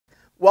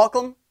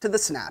Welcome to The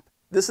Snap.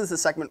 This is the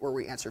segment where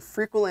we answer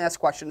frequently asked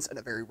questions in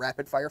a very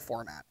rapid-fire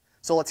format.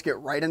 So let's get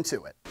right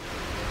into it.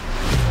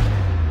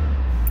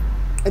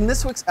 In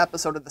this week's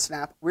episode of The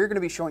Snap, we're going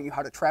to be showing you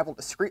how to travel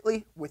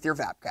discreetly with your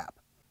VapCap.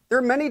 There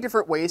are many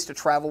different ways to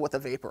travel with a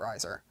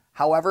vaporizer.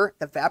 However,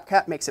 the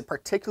VapCap makes it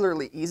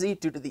particularly easy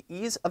due to the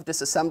ease of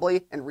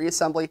disassembly and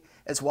reassembly,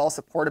 as well as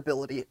the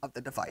portability of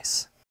the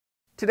device.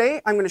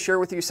 Today, I'm going to share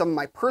with you some of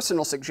my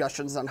personal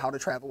suggestions on how to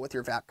travel with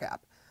your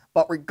VapCap.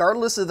 But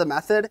regardless of the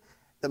method,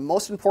 the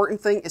most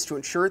important thing is to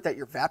ensure that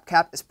your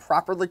VapCap is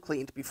properly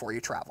cleaned before you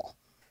travel.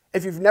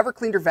 If you've never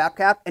cleaned your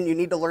VapCap and you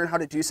need to learn how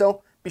to do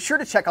so, be sure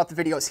to check out the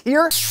videos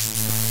here,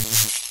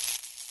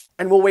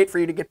 and we'll wait for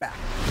you to get back.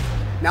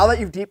 Now that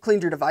you've deep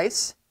cleaned your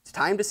device, it's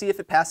time to see if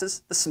it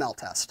passes the smell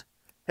test.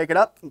 Pick it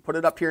up and put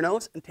it up to your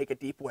nose and take a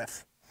deep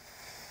whiff.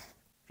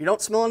 If you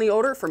don't smell any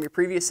odor from your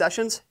previous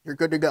sessions, you're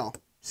good to go.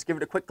 Just give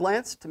it a quick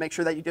glance to make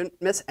sure that you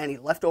didn't miss any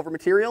leftover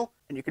material,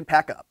 and you can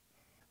pack up.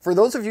 For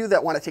those of you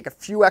that want to take a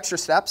few extra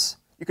steps,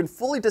 you can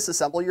fully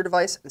disassemble your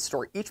device and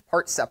store each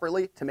part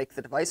separately to make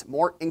the device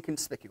more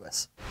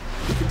inconspicuous.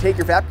 You can take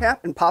your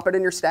VapCap and pop it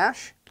in your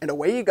stash, and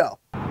away you go.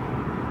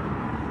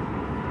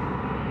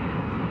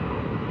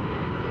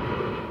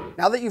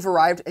 Now that you've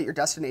arrived at your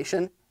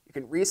destination, you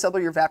can reassemble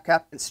your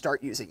VapCap and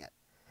start using it.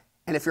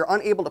 And if you're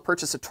unable to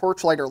purchase a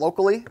torch lighter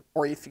locally,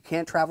 or if you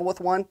can't travel with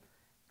one,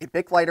 a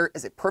Bic lighter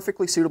is a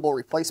perfectly suitable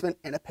replacement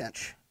in a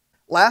pinch.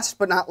 Last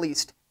but not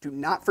least, do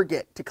not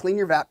forget to clean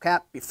your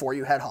VapCap before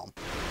you head home.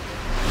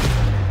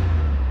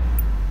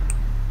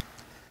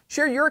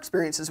 Share your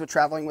experiences with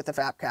traveling with a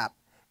VapCap,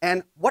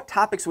 and what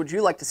topics would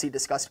you like to see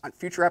discussed on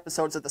future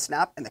episodes of The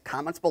Snap in the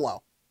comments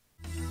below.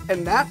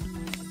 And that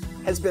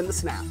has been The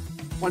Snap.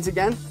 Once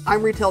again,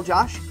 I'm Retail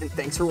Josh, and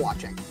thanks for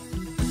watching.